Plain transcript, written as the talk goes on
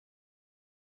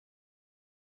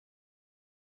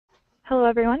Hello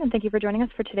everyone, and thank you for joining us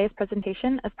for today's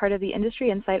presentation as part of the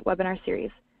Industry Insight webinar series.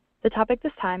 The topic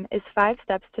this time is 5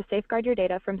 steps to safeguard your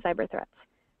data from cyber threats.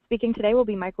 Speaking today will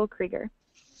be Michael Krieger.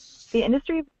 The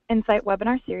Industry Insight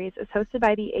webinar series is hosted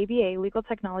by the ABA Legal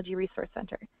Technology Resource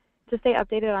Center. To stay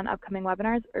updated on upcoming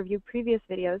webinars or view previous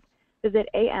videos, visit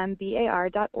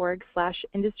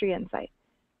ambar.org/industryinsight.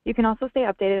 You can also stay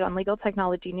updated on legal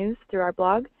technology news through our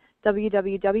blog,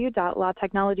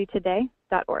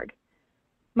 www.lawtechnologytoday.org.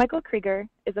 Michael Krieger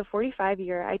is a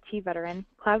 45-year IT veteran,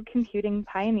 cloud computing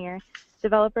pioneer,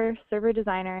 developer, server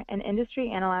designer, and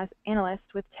industry analyst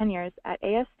with tenures at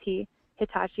AST,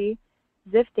 Hitachi,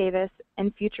 Ziff Davis,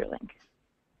 and FutureLink.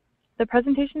 The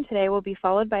presentation today will be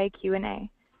followed by a Q&A.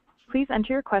 Please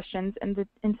enter your questions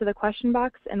into the question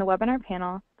box in the webinar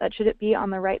panel that should be on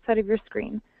the right side of your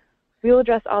screen. We will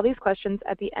address all these questions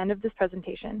at the end of this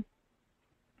presentation.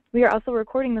 We are also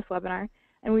recording this webinar,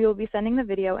 and we will be sending the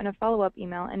video in a follow-up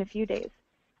email in a few days.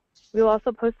 We will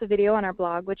also post the video on our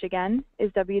blog, which again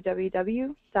is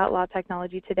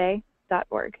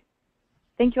www.lawtechnologytoday.org.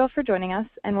 Thank you all for joining us,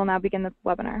 and we'll now begin the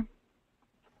webinar.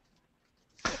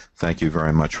 Thank you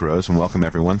very much, Rose, and welcome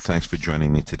everyone. Thanks for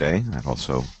joining me today. I'd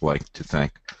also like to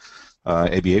thank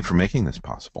ABA for making this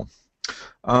possible.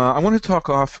 I want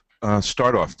to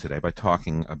start off today by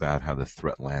talking about how the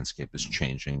threat landscape is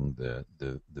changing, the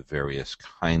various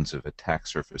kinds of attack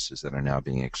surfaces that are now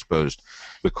being exposed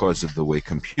because of the way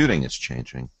computing is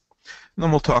changing. And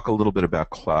then we'll talk a little bit about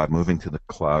cloud, moving to the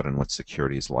cloud and what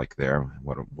security is like there,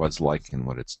 what it was like and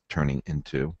what it's turning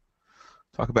into.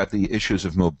 Talk about the issues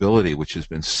of mobility, which has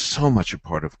been so much a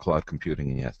part of cloud computing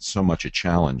and yet so much a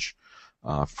challenge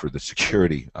for the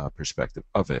security perspective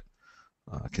of it.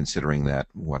 Considering that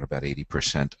about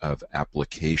 80% of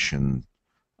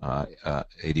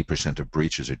 80% of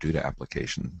breaches are due to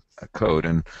application code,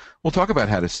 and we'll talk about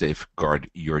how to safeguard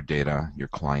your data, your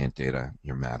client data,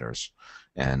 your matters,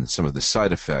 and some of the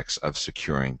side effects of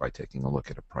securing by taking a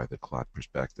look at a private cloud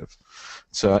perspective.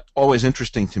 It's always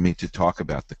interesting to me to talk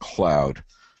about the cloud,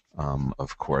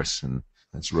 of course, and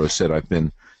as Rose said, I've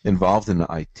been involved in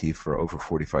IT for over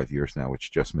 45 years now,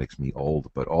 which just makes me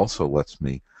old, but also lets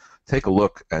me take a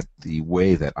look at the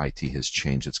way that IT has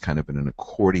changed. It's kind of been an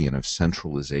accordion of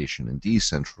centralization and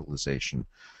decentralization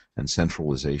and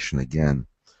centralization again.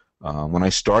 When I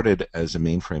started as a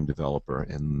mainframe developer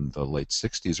in the late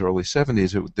 60s, early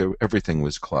 70s, everything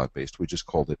was cloud-based. We just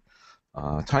called it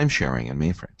time sharing in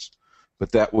mainframes.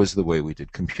 But that was the way we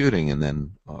did computing, and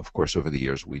then, of course, over the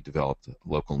years we developed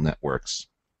local networks,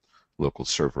 local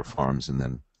server farms, and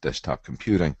then desktop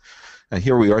computing. And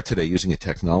here we are today using a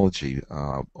technology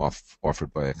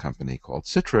offered by a company called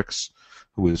Citrix,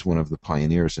 who is one of the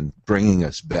pioneers in bringing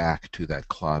us back to that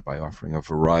cloud by offering a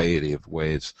variety of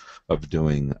ways of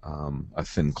doing a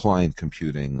thin client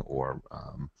computing or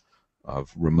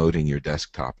of remoting your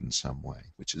desktop in some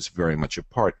way, which is very much a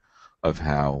part of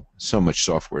how so much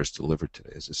software is delivered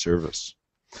today as a service.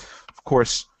 Of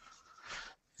course,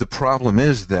 the problem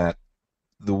is that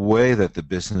the way that the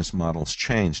business models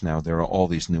change now, there are all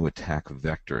these new attack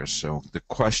vectors. So the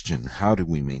question, how do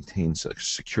we maintain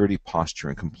security posture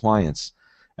and compliance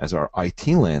as our IT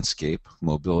landscape,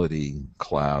 mobility,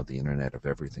 cloud, the Internet of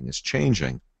Everything is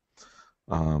changing?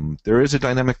 There is a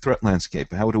dynamic threat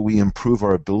landscape. How do we improve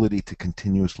our ability to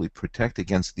continuously protect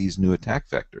against these new attack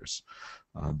vectors?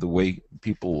 The way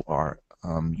people are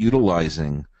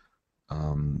utilizing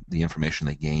the information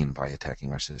they gain by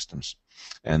attacking our systems,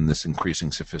 and this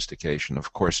increasing sophistication.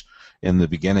 Of course, in the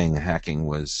beginning, hacking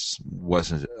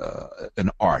wasn't an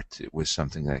art. It was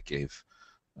something that gave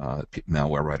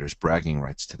malware writers bragging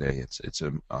rights. Today, it's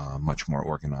a much more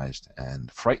organized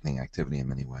and frightening activity in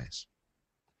many ways.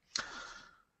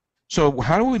 So,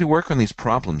 how do we work on these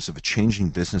problems of changing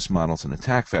business models and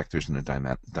attack vectors in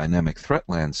a dynamic threat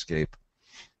landscape,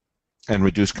 and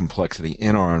reduce complexity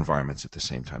in our environments at the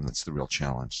same time? That's the real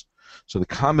challenge. So the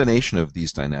combination of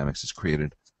these dynamics has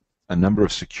created a number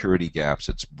of security gaps.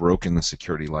 It's broken the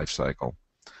security lifecycle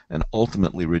and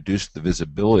ultimately reduced the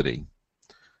visibility,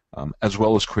 as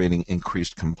well as creating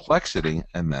increased complexity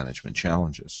and management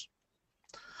challenges.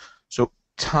 So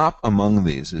top among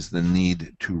these is the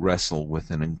need to wrestle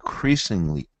with an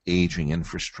increasingly aging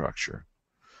infrastructure.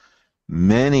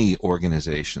 Many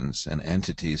organizations and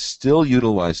entities still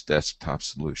utilize desktop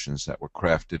solutions that were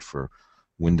crafted for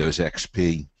Windows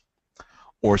XP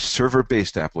or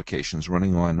server-based applications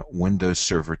running on Windows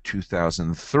Server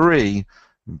 2003,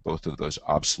 both of those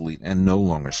obsolete and no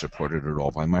longer supported at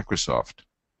all by Microsoft.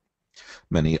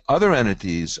 Many other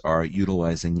entities are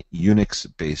utilizing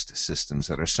Unix-based systems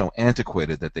that are so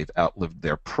antiquated that they've outlived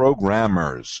their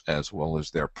programmers as well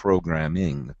as their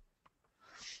programming.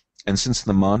 And since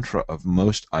the mantra of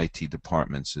most IT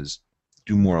departments is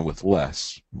do more with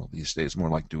less, well, these days more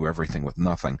like do everything with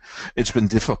nothing, it's been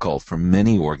difficult for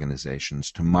many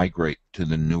organizations to migrate to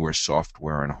the newer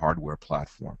software and hardware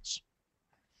platforms.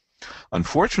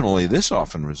 Unfortunately, this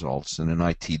often results in an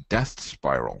IT death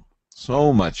spiral.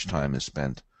 So much time is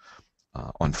spent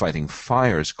on fighting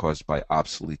fires caused by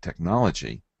obsolete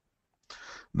technology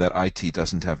that IT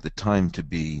doesn't have the time to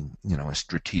be, a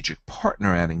strategic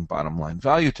partner adding bottom line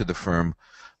value to the firm.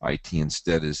 IT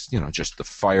instead is, just the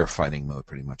firefighting mode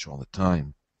pretty much all the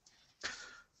time.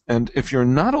 And if you're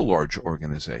not a large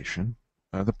organization,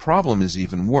 the problem is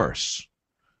even worse.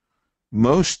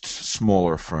 Most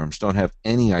smaller firms don't have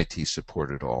any IT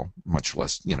support at all, much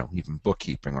less, even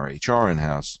bookkeeping or HR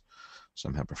in-house.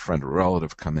 Some have a friend or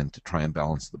relative come in to try and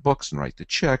balance the books and write the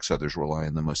checks. Others rely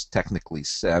on the most technically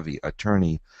savvy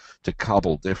attorney to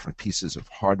cobble different pieces of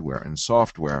hardware and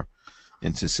software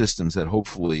into systems that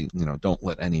hopefully, don't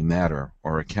let any matter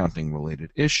or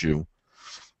accounting-related issue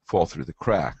fall through the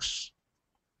cracks.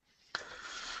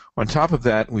 On top of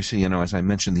that, we see, as I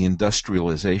mentioned, the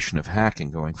industrialization of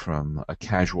hacking going from a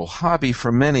casual hobby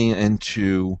for many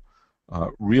into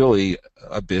really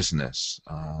a business,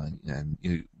 and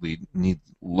we need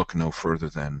look no further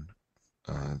than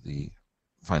the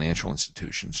financial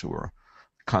institutions who are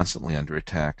constantly under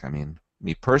attack. I mean,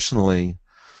 me personally,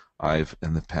 I've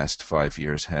in the past 5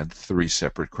 years had 3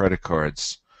 separate credit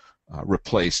cards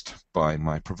replaced by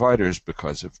my providers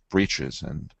because of breaches,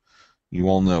 and you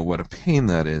all know what a pain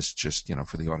that is, just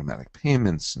for the automatic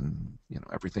payments and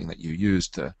everything that you use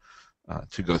to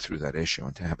go through that issue,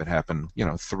 and to have it happen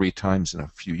 3 times in a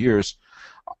few years,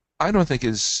 I don't think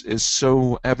is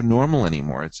so abnormal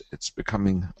anymore. It's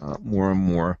becoming more and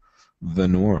more the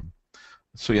norm.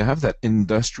 So you have that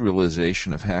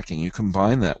industrialization of hacking. You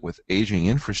combine that with aging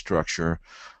infrastructure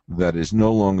that is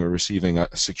no longer receiving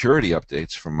security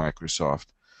updates from Microsoft,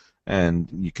 and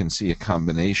you can see a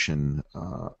combination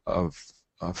of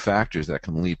factors that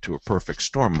can lead to a perfect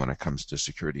storm when it comes to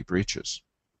security breaches.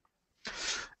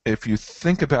 If you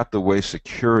think about the way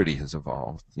security has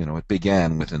evolved, it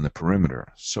began within the perimeter.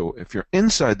 So if you're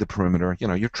inside the perimeter,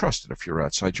 you're trusted. If you're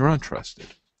outside, you're untrusted.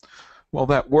 Well,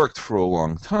 that worked for a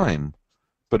long time,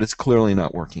 but it's clearly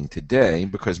not working today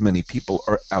because many people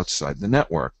are outside the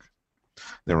network.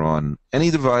 They're on any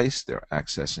device, they're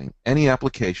accessing any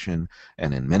application,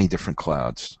 and in many different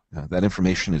clouds. That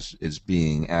information is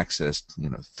being accessed,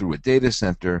 through a data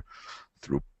center,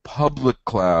 through public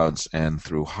clouds, and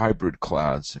through hybrid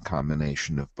clouds, a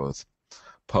combination of both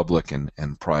public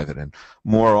and private. And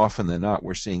more often than not,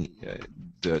 we're seeing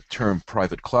the term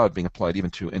private cloud being applied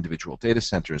even to individual data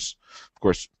centers. Of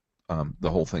course, the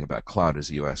whole thing about cloud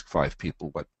is you ask 5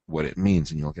 people what it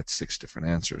means, and you'll get 6 different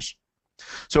answers.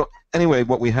 So anyway,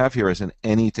 what we have here is an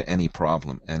any-to-any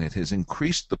problem, and it has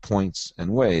increased the points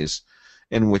and ways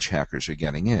in which hackers are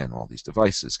getting in, all these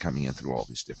devices coming in through all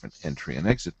these different entry and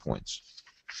exit points.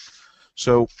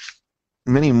 So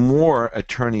many more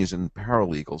attorneys and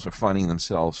paralegals are finding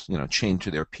themselves, chained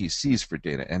to their PCs for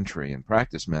data entry and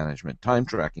practice management, time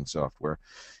tracking software,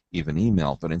 even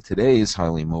email. But in today's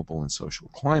highly mobile and social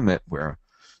climate, where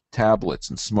tablets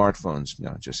and smartphones,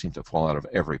 just seem to fall out of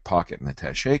every pocket and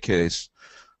attaché case,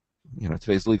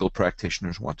 today's legal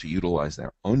practitioners want to utilize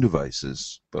their own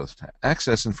devices both to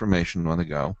access information on the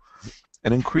go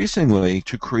and increasingly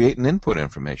to create and input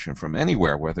information from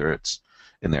anywhere, whether it's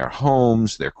in their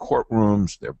homes, their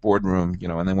courtrooms, their boardroom,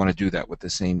 and they want to do that with the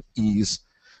same ease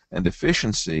and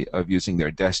efficiency of using their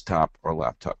desktop or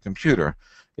laptop computer.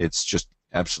 It's just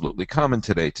absolutely common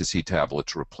today to see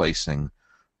tablets replacing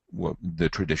the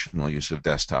traditional use of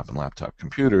desktop and laptop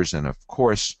computers, and of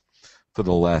course, for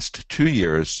the last 2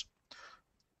 years,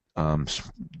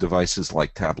 devices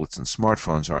like tablets and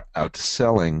smartphones are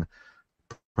outselling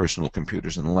personal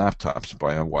computers and laptops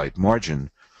by a wide margin,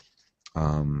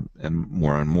 and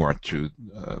more to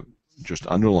just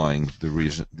underlying the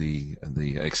reason,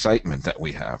 the excitement that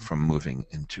we have from moving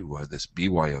into this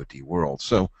BYOD world.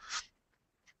 So,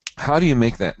 how do you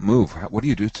make that move? What do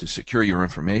you do to secure your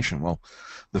information? Well,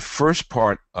 the first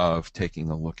part of taking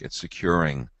a look at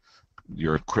securing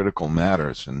your critical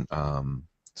matters and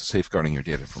safeguarding your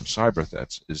data from cyber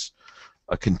threats is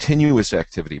a continuous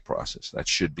activity process. That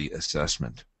should be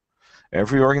assessment.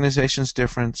 Every organization is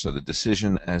different, so the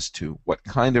decision as to what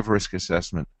kind of risk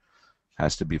assessment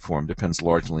has to be formed depends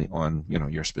largely on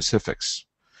your specifics.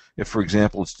 If, for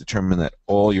example, it's determined that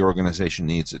all your organization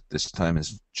needs at this time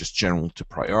is just general to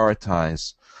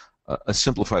prioritize, a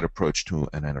simplified approach to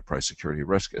an enterprise security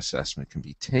risk assessment can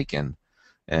be taken,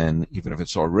 and even if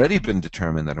it's already been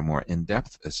determined that a more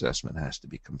in-depth assessment has to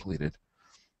be completed,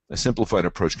 A simplified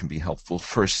approach can be a helpful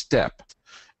first step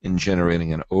in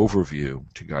generating an overview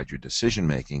to guide your decision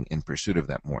making in pursuit of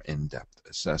that more in-depth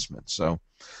assessment. So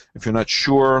if you're not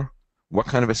sure what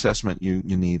kind of assessment you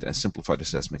need, a simplified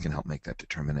assessment can help make that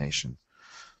determination.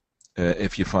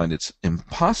 If you find it's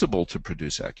impossible to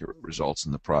produce accurate results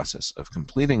in the process of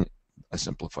completing a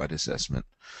simplified assessment,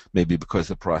 maybe because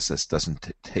the process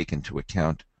doesn't take into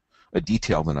account a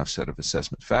detailed enough set of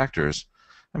assessment factors,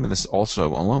 I mean, this also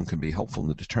alone can be helpful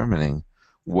in determining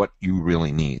what you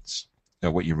really need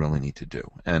to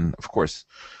do. And of course,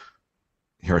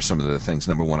 here are some of the things.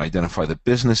 Number one, identify the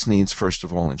business needs, first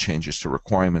of all, and changes to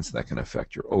requirements that can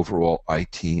affect your overall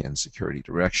IT and security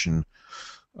direction.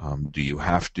 Do you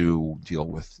have to deal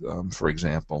with, for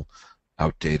example,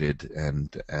 outdated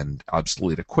and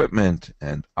obsolete equipment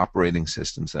and operating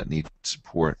systems that need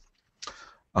support?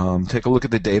 Take a look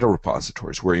at the data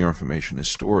repositories where your information is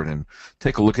stored, and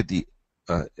take a look at the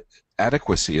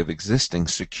adequacy of existing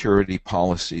security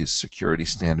policies, security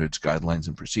standards, guidelines,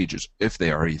 and procedures, if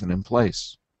they are even in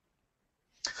place.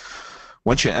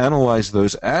 Once you analyze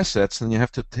those assets, then you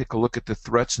have to take a look at the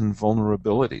threats and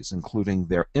vulnerabilities, including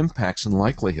their impacts and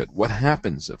likelihood. What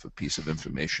happens if a piece of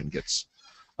information gets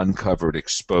uncovered,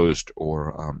 exposed,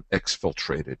 or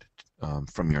exfiltrated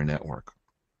from your network?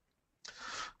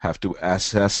 Have to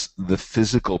assess the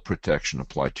physical protection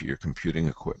applied to your computing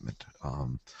equipment.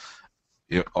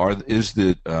 Is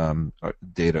the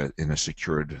data in a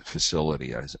secured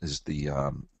facility? Is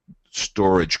the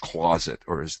storage closet,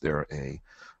 or is there a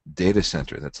data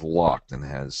center that's locked and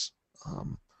has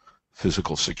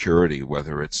physical security,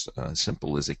 whether it's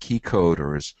simple as a key code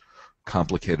or as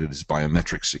complicated as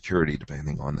biometric security,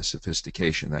 depending on the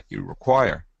sophistication that you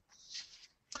require?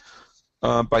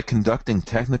 By conducting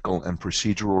technical and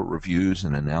procedural reviews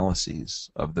and analyses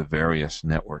of the various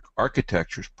network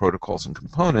architectures, protocols, and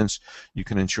components, you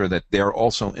can ensure that they're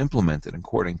also implemented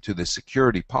according to the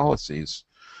security policies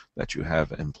that you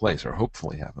have in place, or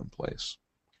hopefully have in place.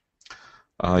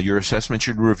 Your assessment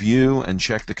should review and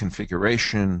check the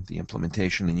configuration, the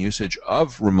implementation, and usage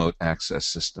of remote access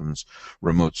systems,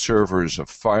 remote servers, of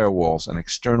firewalls, and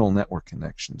external network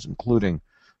connections, including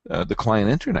the client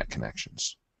internet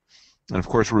connections. And of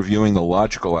course, reviewing the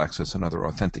logical access and other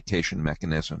authentication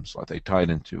mechanisms. Are they tied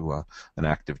into an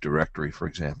Active Directory, for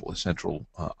example, a central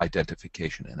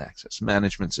identification and access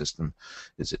management system?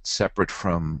 Is it separate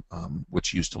from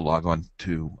what's used to log on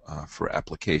to for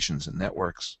applications and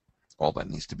networks? All that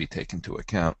needs to be taken into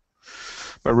account.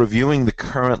 By reviewing the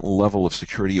current level of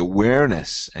security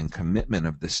awareness and commitment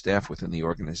of the staff within the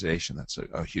organization, that's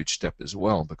a huge step as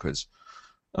well, because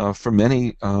for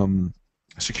many,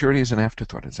 security is an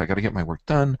afterthought. It's, I got to get my work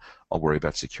done, I'll worry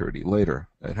about security later.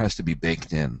 It has to be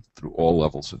baked in through all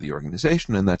levels of the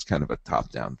organization, and that's kind of a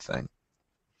top-down thing.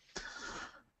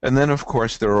 And then, of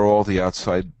course, there are all the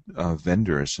outside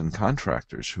vendors and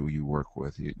contractors who you work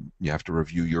with. You have to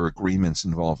review your agreements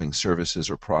involving services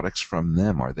or products from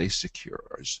them. Are they secure?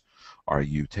 Are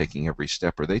you taking every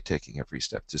step? Are they taking every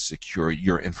step to secure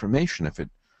your information if it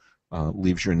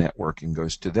leaves your network and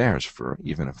goes to theirs, for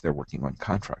even if they're working on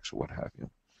contracts or what have you?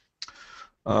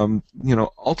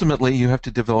 Ultimately, you have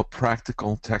to develop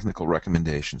practical technical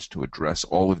recommendations to address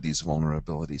all of these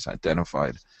vulnerabilities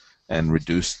identified and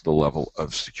reduce the level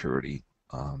of security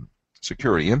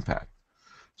impact.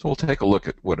 So we'll take a look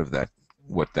at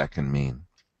what that can mean.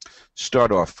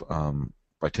 Start off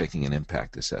by taking an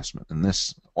impact assessment, and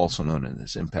this, also known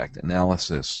as impact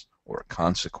analysis or a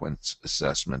consequence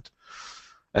assessment,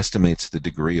 estimates the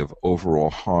degree of overall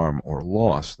harm or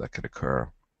loss that could occur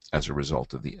as a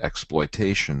result of the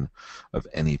exploitation of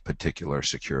any particular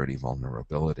security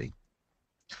vulnerability.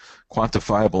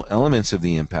 Quantifiable elements of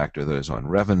the impact are those on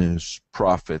revenues,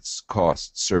 profits,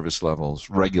 costs, service levels,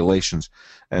 regulations,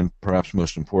 and perhaps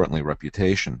most importantly,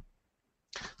 reputation.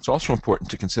 It's also important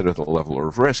to consider the level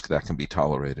of risk that can be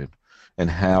tolerated and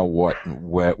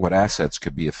what assets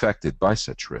could be affected by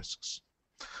such risks.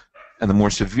 And the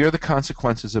more severe the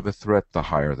consequences of a threat, the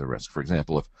higher the risk. For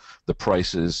example, if the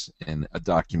prices in a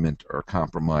document are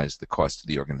compromised, the cost to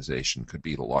the organization could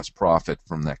be the lost profit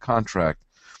from that contract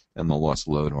and the lost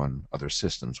load on other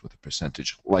systems with a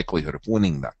percentage likelihood of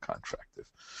winning that contract if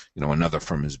another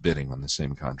firm is bidding on the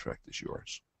same contract as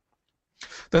yours.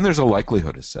 Then there's a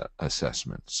likelihood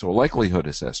assessment. So a likelihood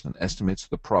assessment estimates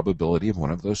the probability of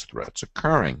one of those threats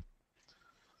occurring.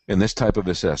 In this type of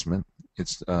assessment,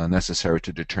 it's necessary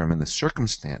to determine the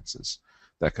circumstances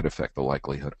that could affect the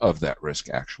likelihood of that risk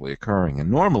actually occurring. And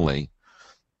normally,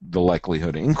 the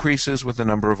likelihood increases with the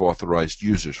number of authorized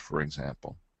users, for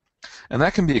example. And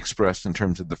that can be expressed in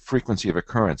terms of the frequency of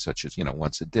occurrence, such as,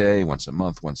 once a day, once a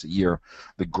month, once a year.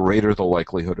 The greater the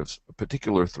likelihood of a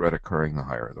particular threat occurring, the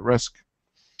higher the risk.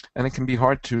 And it can be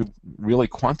hard to really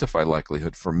quantify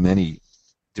likelihood for many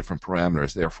different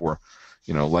parameters. Therefore,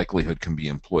 likelihood can be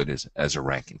employed as a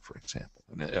ranking, for example.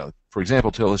 For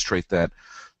example, to illustrate that,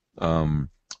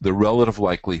 the relative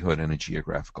likelihood in a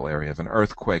geographical area of an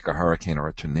earthquake, a hurricane, or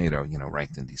a tornado,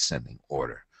 ranked in descending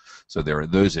order. So there are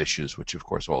those issues which, of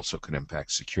course, also could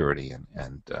impact security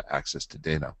and access to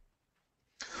data.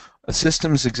 A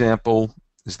systems example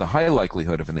is the high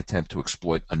likelihood of an attempt to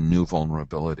exploit a new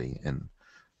vulnerability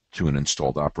to an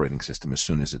installed operating system as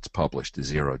soon as it's published, a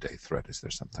zero-day threat, as they're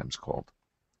sometimes called.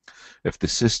 If the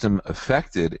system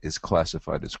affected is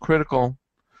classified as critical,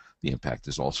 the impact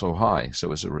is also high.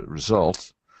 So as a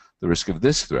result, the risk of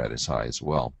this threat is high as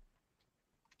well.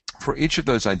 For each of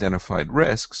those identified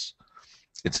risks,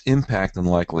 its impact and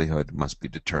likelihood must be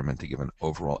determined to give an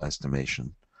overall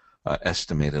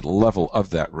estimated level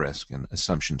of that risk, and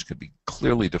assumptions could be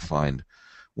clearly defined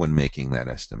when making that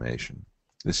estimation.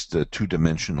 This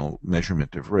two-dimensional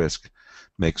measurement of risk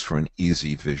makes for an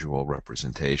easy visual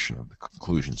representation of the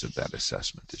conclusions of that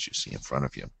assessment, as you see in front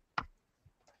of you.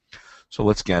 So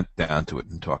let's get down to it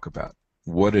and talk about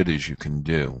what it is you can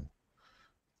do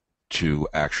to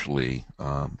actually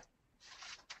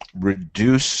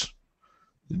reduce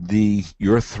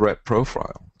your threat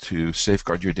profile, to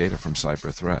safeguard your data from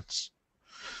cyber threats.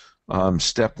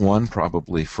 Step one,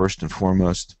 probably first and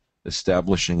foremost,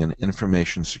 establishing an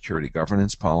information security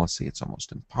governance policy. It's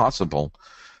almost impossible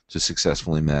to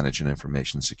successfully manage an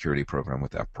information security program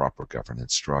without proper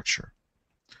governance structure.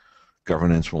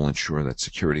 Governance will ensure that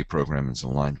security program is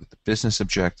aligned with the business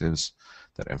objectives,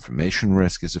 that information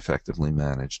risk is effectively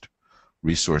managed,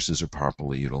 resources are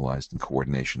properly utilized, and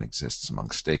coordination exists among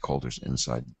stakeholders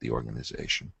inside the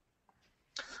organization.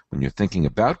 When you're thinking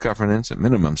about governance, at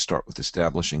minimum, start with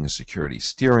establishing a security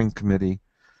steering committee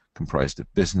comprised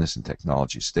of business and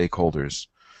technology stakeholders.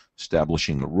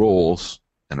 Establishing the roles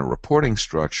and a reporting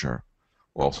structure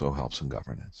also helps in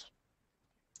governance.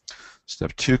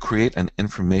 Step two, create an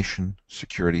information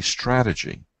security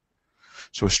strategy.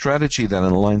 So a strategy that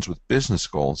aligns with business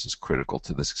goals is critical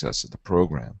to the success of the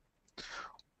program.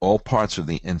 All parts of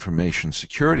the information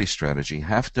security strategy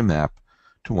have to map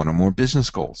to one or more business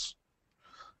goals.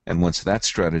 And once that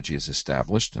strategy is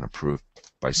established and approved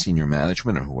by senior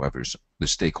management or whoever the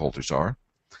stakeholders are,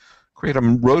 create a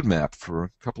roadmap for a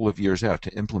couple of years out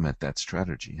to implement that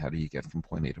strategy. How do you get from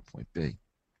point A to point B?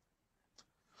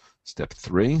 Step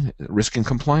three, risk and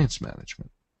compliance management.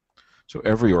 So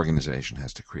every organization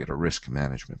has to create a risk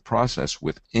management process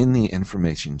within the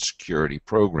information security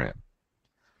program.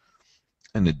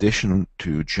 In addition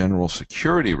to general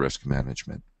security risk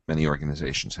management, many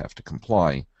organizations have to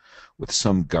comply with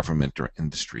some government or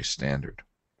industry standard.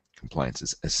 Compliance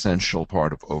is an essential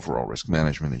part of overall risk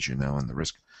management, as you know, and the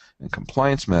risk and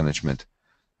compliance management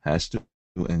has to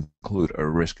include a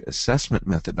risk assessment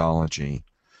methodology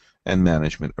and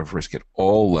management of risk at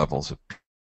all levels of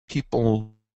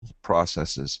people,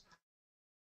 processes,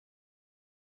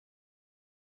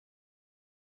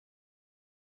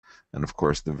 and of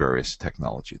course the various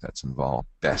technology that's involved.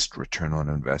 Best return on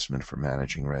investment for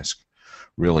managing risk.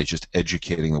 Really just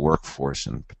educating the workforce,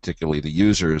 and particularly the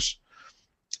users,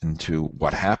 into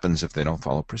what happens if they don't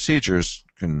follow procedures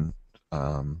can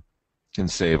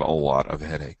save a lot of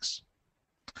headaches.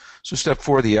 So step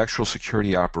four, the actual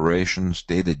security operations,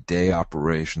 day-to-day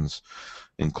operations,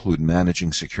 include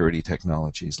managing security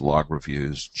technologies, log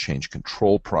reviews, change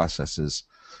control processes,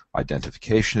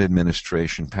 identification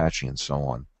administration, patching, and so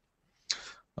on.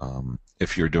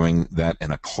 If you're doing that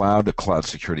in a cloud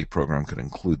security program could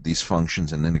include these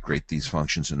functions and integrate these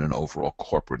functions in an overall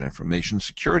corporate information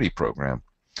security program.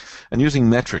 And using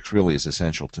metrics really is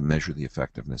essential to measure the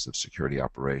effectiveness of security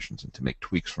operations and to make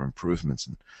tweaks for improvements.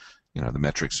 And the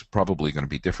metrics are probably going to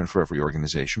be different for every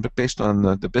organization, but based on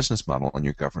the business model and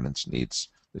your governance needs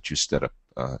that you set up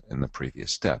in the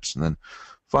previous steps. And then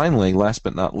finally, last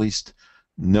but not least,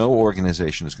 no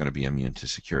organization is going to be immune to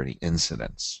security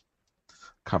incidents.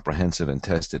 Comprehensive and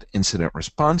tested incident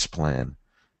response plan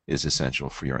is essential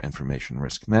for your information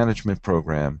risk management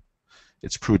program.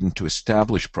 It's prudent to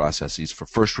establish processes for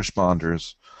first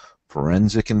responders,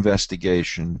 forensic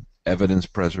investigation, evidence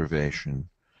preservation,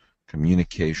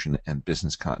 communication, and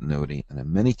business continuity. And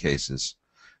in many cases,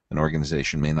 an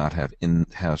organization may not have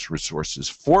in-house resources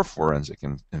for forensic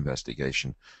investigation.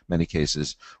 In many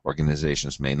cases,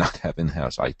 organizations may not have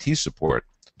in-house IT support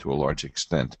to a large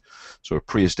extent. So a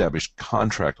pre-established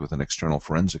contract with an external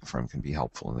forensic firm can be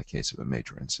helpful in the case of a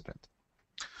major incident.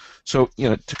 So,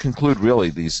 to conclude,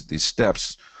 really, these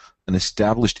steps, An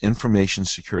established information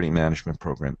security management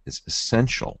program is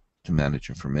essential to manage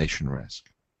information risk.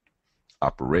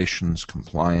 Operations,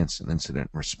 compliance, and incident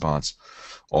response,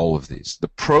 all of these. The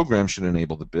program should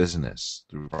enable the business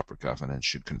through proper governance,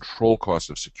 should control costs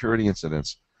of security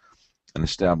incidents, and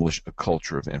establish a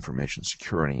culture of information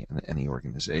security in any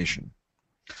organization.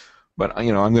 But I'm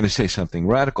going to say something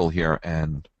radical here,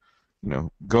 and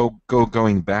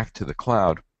going back to the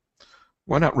cloud.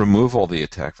 Why not remove all the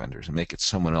attack vendors and make it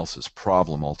someone else's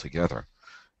problem altogether?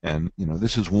 And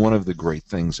this is one of the great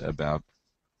things about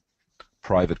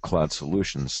private cloud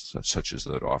solutions, such as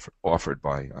that offered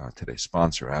by today's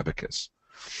sponsor, Abacus.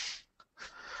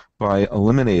 By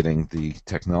eliminating the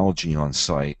technology on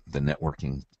site, the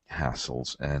networking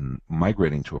hassles, and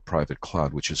migrating to a private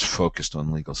cloud which is focused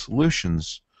on legal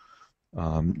solutions,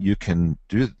 you can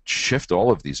shift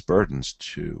all of these burdens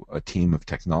to a team of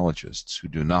technologists who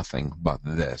do nothing but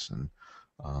this,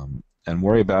 and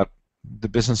worry about the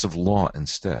business of law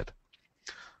instead.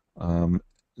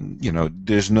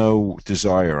 There's no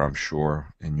desire, I'm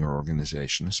sure, in your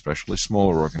organization, especially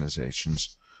smaller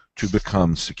organizations, to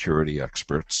become security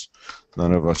experts.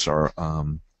 None of us are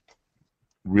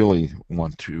really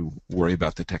want to worry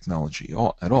about the technology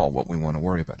at all. What we want to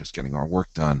worry about is getting our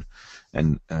work done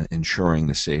and ensuring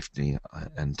the safety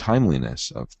and timeliness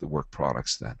of the work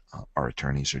products that our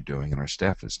attorneys are doing and our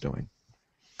staff is doing.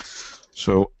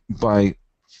 So by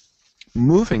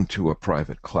moving to a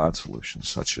private cloud solution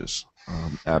such as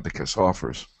Abacus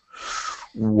offers,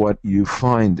 what you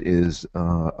find is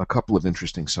a couple of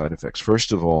interesting side effects.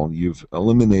 First of all, you've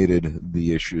eliminated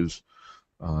the issues,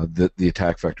 the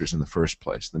attack vectors in the first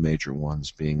place, the major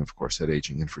ones being, of course, that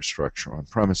aging infrastructure on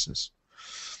premises.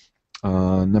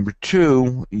 Number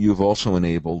two, you've also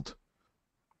enabled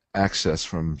access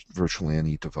from virtually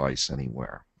any device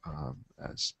anywhere,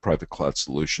 as private cloud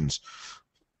solutions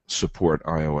support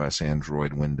iOS,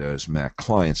 Android, Windows, Mac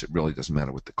clients. It really doesn't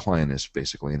matter what the client is.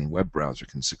 Basically, any web browser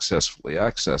can successfully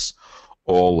access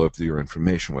all of your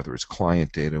information, whether it's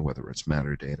client data, whether it's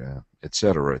metadata,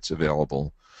 etc. It's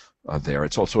available there.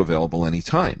 It's also available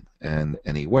anytime and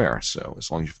anywhere. So as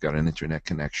long as you've got an internet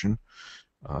connection,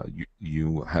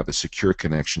 you have a secure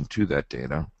connection to that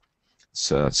data.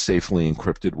 It's safely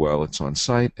encrypted while it's on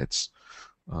site. It's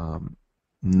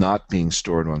not being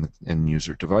stored on end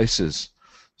user devices.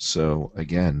 So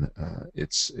again,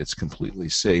 it's completely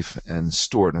safe and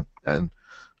stored. And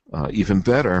even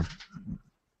better,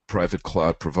 private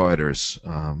cloud providers,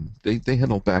 they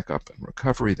handle backup and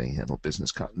recovery. They handle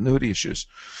business continuity issues.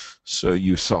 So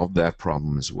you solve that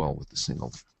problem as well with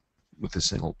a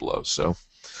single blow. So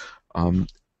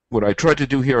what I tried to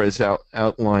do here is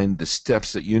outline the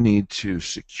steps that you need to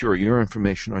secure your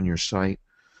information on your site,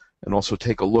 and also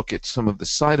take a look at some of the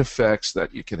side effects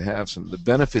that you can have, some of the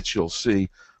benefits you'll see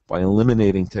by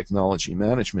eliminating technology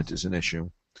management as an issue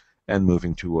and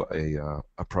moving to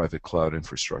a private cloud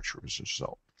infrastructure as a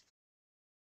result.